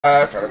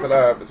Try not to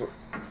laugh. This one.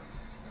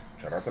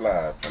 Try not to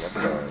laugh. Try not to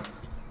laugh.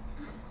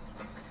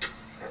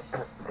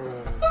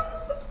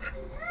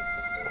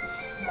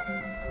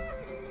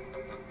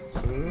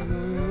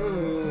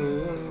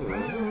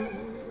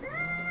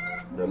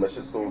 Damn, that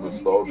shit's so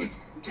nostalgic.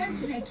 I'm trying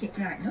to make it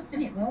brighten up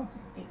and it won't.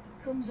 It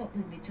comes up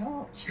with my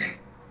torch.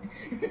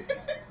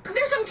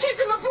 There's some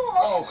kids in the pool!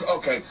 Oh,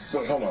 okay.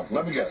 Wait, hold on.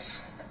 Let me guess.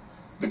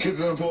 The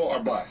kids in the pool are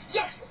black.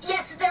 Yes,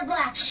 they're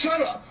black.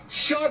 Shut up!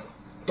 Shut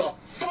the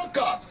fuck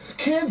up!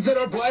 Kids that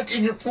are black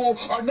in your pool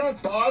are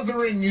not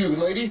bothering you,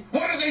 lady.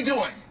 What are they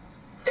doing?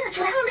 They're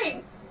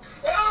drowning.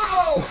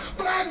 No!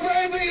 Black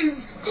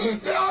babies! No,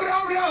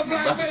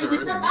 black babies!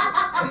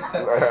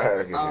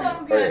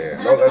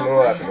 Oh yeah, no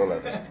laughing, no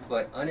laughing.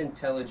 But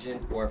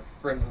unintelligent or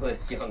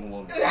frivolous young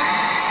woman.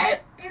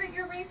 Isn't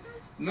your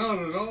racist? Not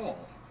at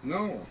all.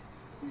 No.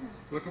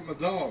 Look at my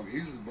dog.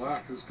 He's as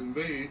black as can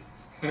be.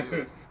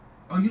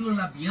 Oh, you look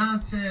like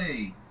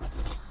Beyonce.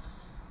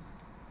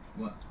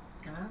 What?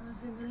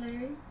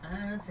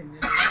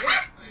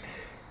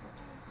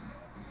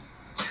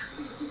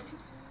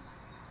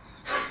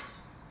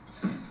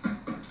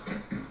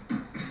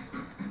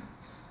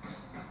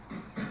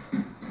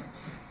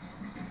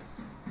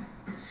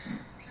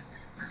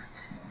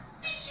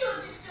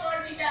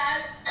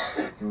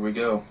 Here we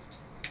go.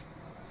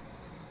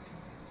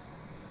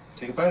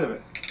 Take a bite of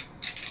it.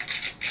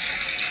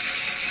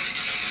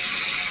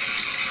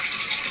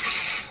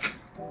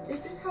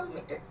 This is how we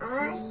make the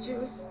orange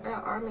juice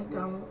at our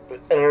McDonald's.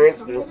 Orange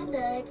Comes juice. in a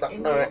bag,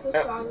 and it's the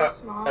size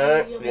small,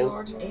 medium,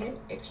 large, and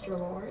extra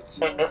large.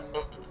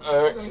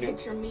 You're gonna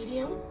get your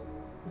medium,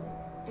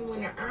 and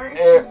when the orange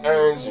juice is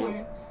pouring,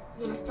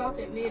 you're gonna stop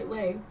it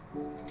midway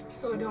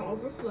so it don't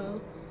overflow.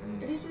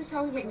 And this is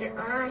how we make the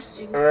orange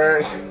juice.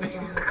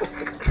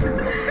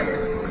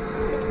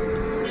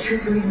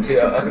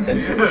 Yeah,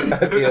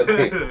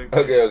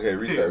 okay.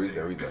 Restart.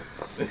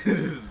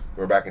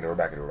 We're back in it.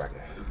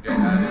 Yo,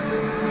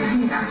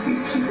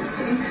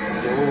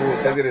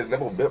 let's get his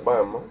nipple bit by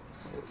a month.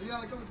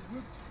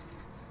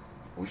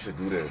 We should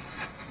do this.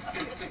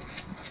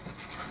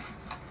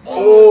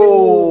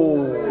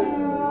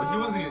 Oh! He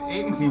wasn't even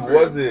aiming. He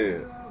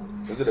wasn't.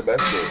 Those are the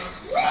best thing.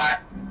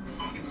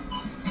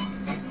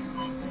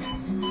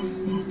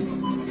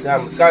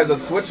 Damn, this guy's a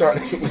switch on.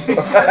 That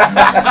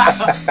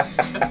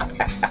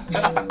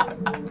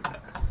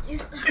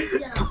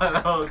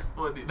was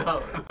funny.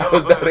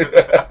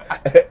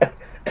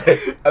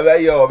 I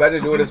bet, yo,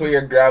 imagine doing this with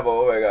your grandma.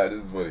 Oh my god,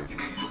 this is funny.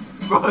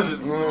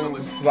 Bro,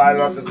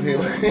 Sliding off the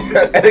table.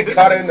 And it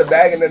caught it in the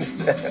bag and then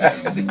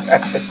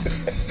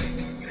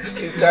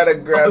he's trying to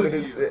grab it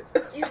and shit.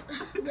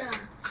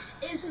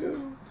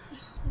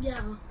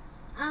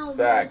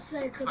 Facts.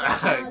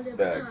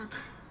 Facts.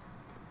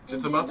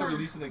 It's about to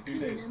release in like 3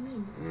 days.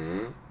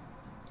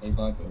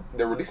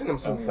 They're releasing them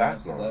so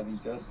fast now.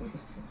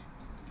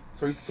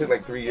 So it used to take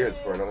like 3 years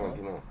for another one to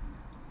come out.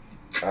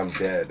 I'm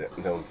dead.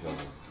 Don't kill me.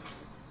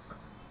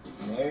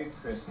 Merry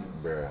Christmas.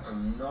 Bruh.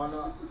 From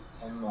Nonna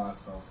and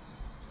Marco.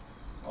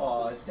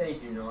 Oh,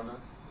 thank you, Nonna.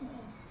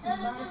 There's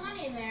some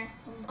money in there.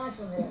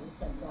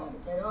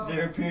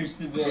 There appears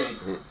to be.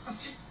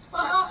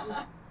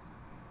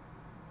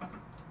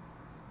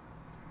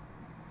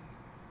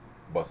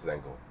 Bust his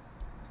ankle.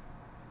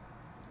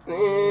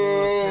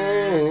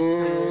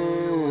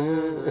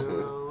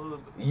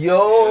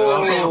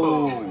 Yo!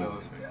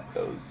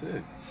 That was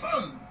sick.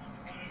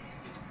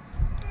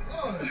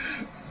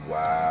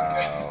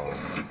 Wow.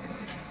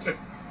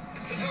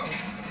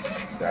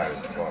 That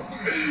is fucked.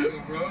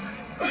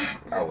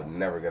 I would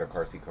never get a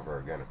car seat cover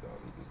again if that.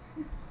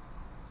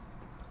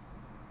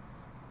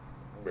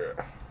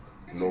 Bruh.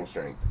 No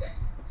strength.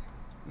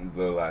 These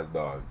little ass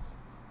dogs.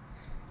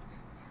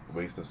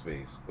 Waste of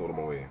space. Throw them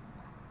away.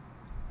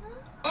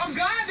 Oh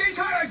God, they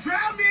try to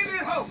drown me in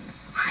this hole.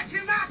 I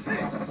cannot sit.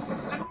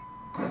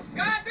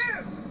 God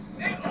damn.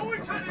 They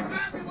always try to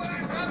drown me when I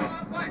grab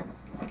my bike.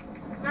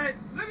 Like,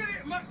 look at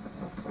it.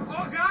 Oh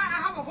God, I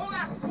have a whole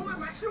ass pool in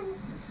my shoe.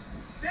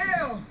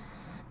 Damn.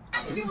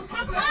 I think he was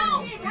talking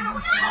about me.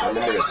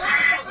 Remember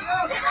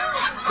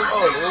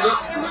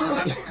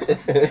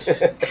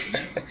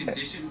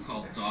Condition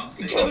called dog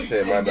face. Oh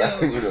shit, my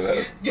bad. You know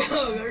that. Yo,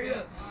 hurry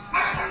up.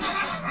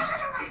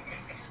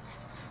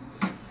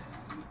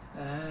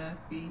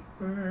 Happy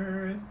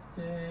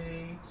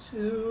birthday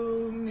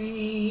to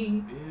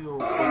me. Ew,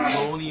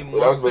 bologna That was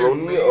mustard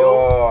bologna? mayo.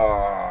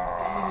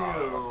 Oh.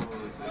 Ew.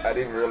 I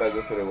didn't realize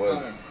that's what it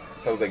was.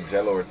 That was like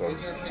Jello or something.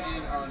 What's your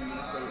opinion on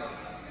Minnesota?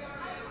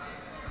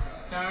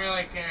 Don't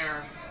really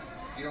care.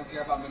 You don't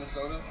care about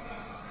Minnesota?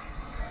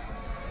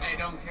 I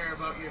don't care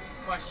about your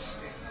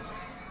question.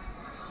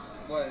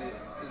 What is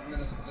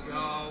Minnesota?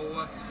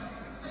 Go.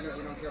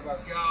 You don't care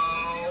about. Go. I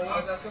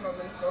was asking about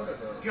Minnesota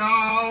though. Go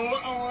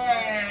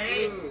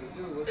away.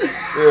 Dude, what's that?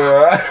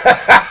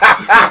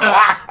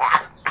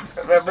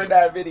 Yeah. Remember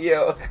that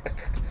video?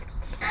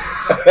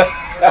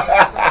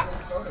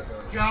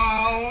 Go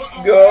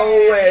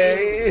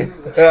away.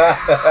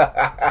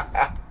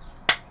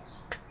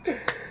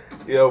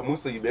 Yo,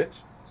 Musa, you bitch.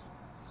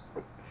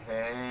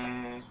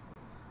 Hey.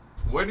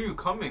 When are you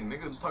coming?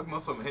 Nigga talking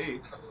about some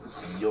hate.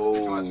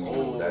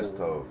 Yo, that's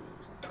tough.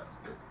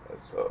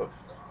 That's tough.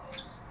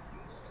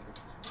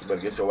 You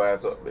better get your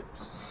ass up, bitch.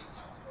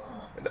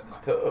 And that's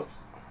tough.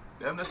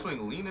 Damn, that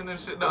swing leaning and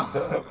shit now.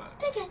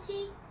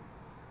 Spaghetti.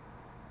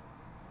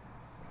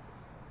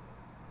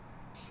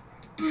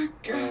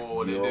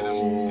 Oh, they did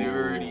him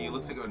dirty.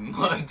 Looks like a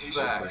nut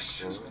sack.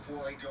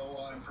 Before I go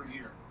on from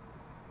here.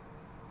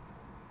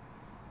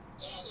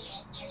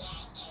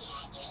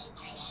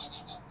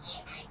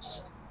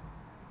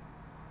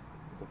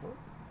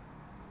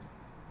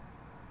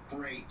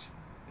 Great.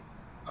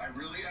 I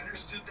really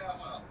understood that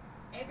well.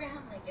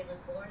 Abraham Lincoln was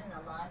born in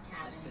a log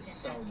cabin in This is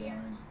so Kentucky.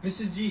 boring.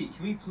 Mrs. G,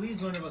 can we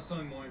please learn about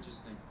something more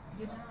interesting?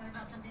 You want to learn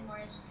about something more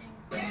interesting?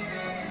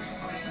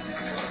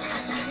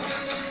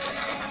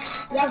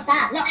 Yo,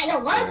 stop. No, hey, yo,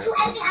 word to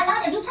everything I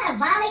love. If you try to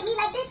violate me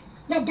like this,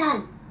 you're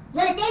done. You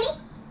understand me?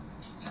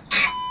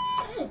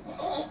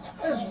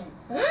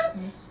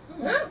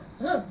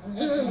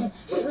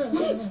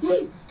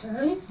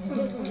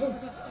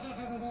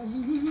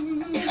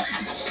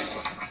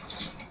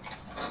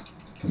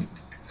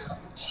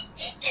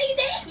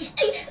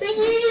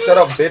 Shut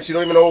up, bitch. You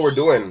don't even know what we're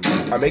doing.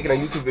 I'm making a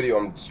YouTube video.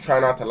 I'm just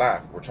trying not to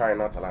laugh. We're trying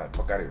not to laugh.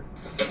 Fuck out of here.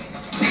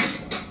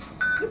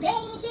 You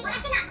begging and shit, but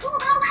that's not cool,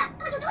 bro. Why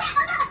would you do that,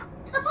 bro?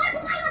 Before you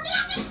want to see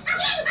that shit, I'm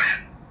getting you, bro.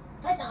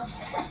 First off,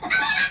 I'm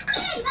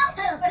getting you,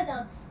 bro. First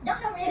off, don't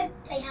know really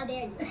say how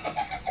dare you.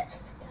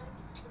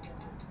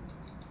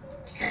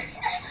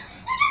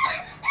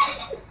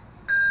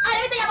 Alright,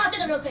 let me tell y'all about this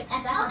real quick. Is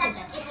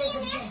she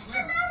in there?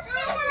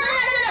 Hello?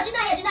 No, she's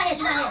not here. She's not here.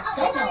 Oh,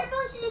 she's on your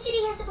phone. Shouldn't she be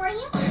here supporting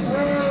you? Does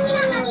she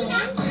not love you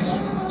back?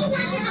 She's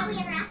not sure how we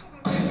ever after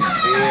them.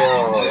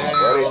 Damn.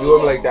 Why they do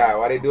him like that?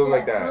 Why they do him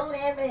like that? Roll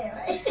that man,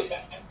 right?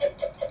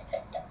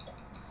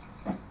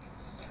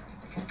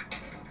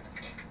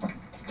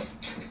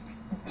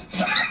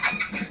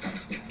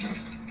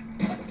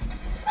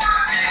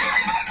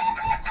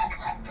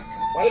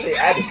 Why did they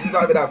add this? This is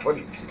not even that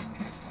funny.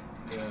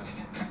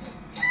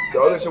 The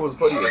other shit was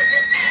funnier.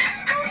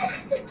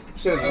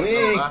 Shit is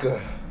weak.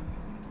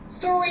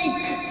 3,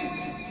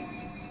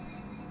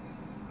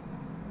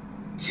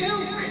 2.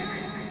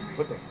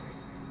 What the fuck?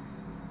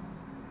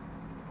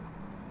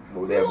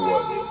 Oh, they have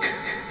one.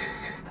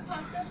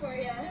 Pasta for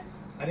you.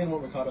 I didn't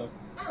want ricotta.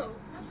 Oh,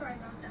 I'm sorry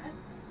about that.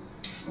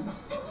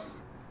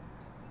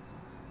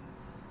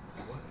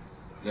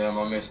 Damn,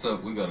 I messed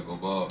up. We gotta go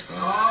ball.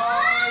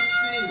 Oh,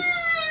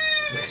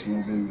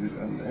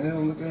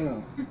 Damn, look at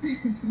him.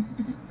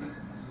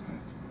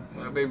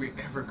 My baby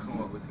never come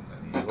up looking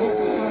like that.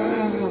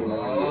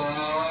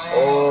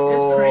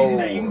 It's crazy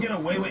that you can get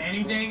away with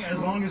anything as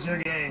long as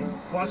you're gay.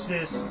 Watch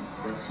this.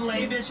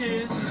 Slay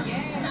bitches.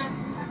 Yeah.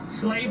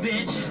 Slay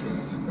bitch.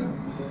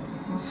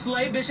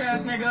 Slay bitch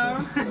ass nigga.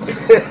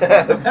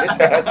 Bitch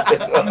ass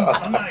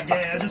nigga. I'm not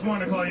gay. I just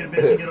wanted to call you a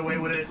bitch and get away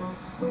with it.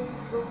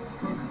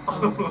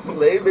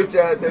 Slay bitch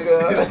ass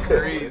nigga. That's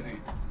crazy.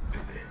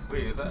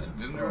 Wait, is that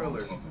gender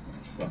or?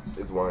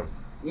 It's one.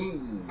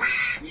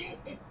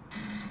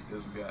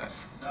 This guy.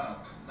 No,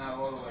 not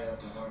all the way up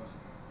the horse.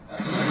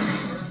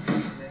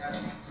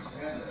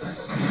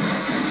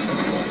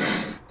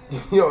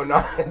 Yo,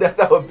 nah, that's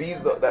how it be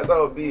though. That's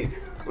how it be.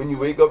 When you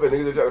wake up and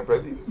niggas are trying to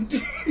press you.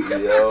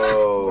 What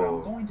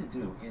Yo. I'm going to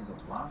do is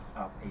lock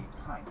up a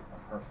pint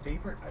of her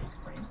favorite ice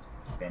cream,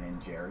 Ben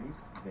 &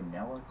 Jerry's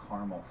Vanilla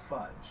Caramel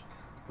Fudge,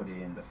 put it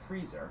in the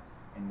freezer,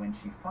 and when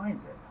she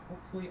finds it,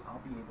 hopefully I'll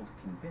be able to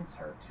convince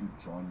her to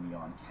join me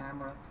on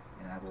camera,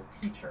 and I will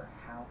teach her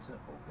how to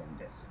open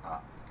this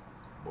up.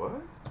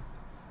 What?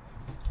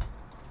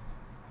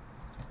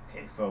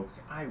 Okay,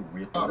 folks, I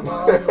really... Oh,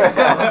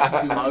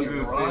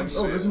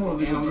 this one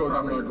we can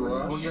talk about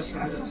garage. Well, yes, it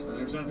is.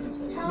 There's evidence.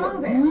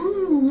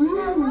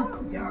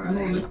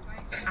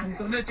 I'm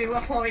gonna do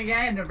a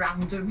Poirier in a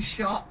random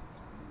shot.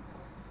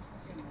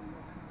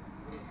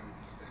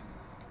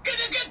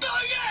 Gonna get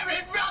Poirier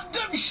in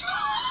random shot!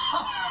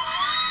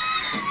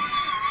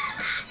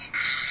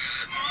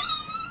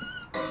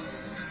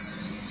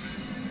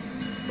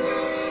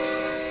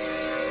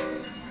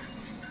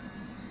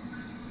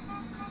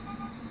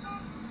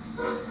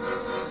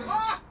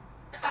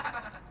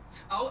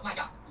 Oh my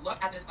god,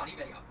 look at this funny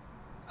video.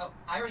 Oh,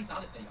 I already saw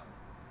this video.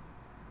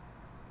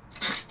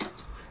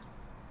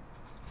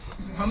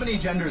 How many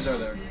genders are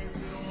there?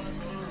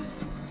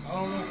 I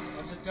don't know.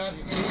 I just got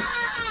here.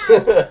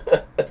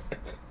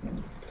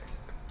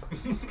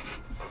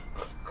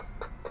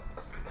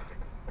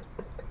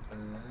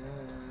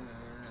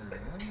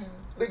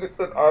 Nigga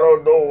said, I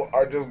don't know.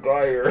 I just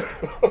got here.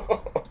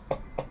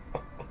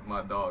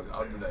 My dog,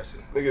 I'll do that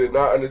shit. Nigga did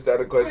not understand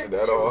the question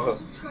at all.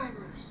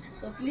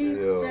 So please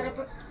Yo. set up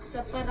a...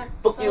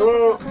 Fuck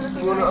you.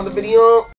 See you on the other video.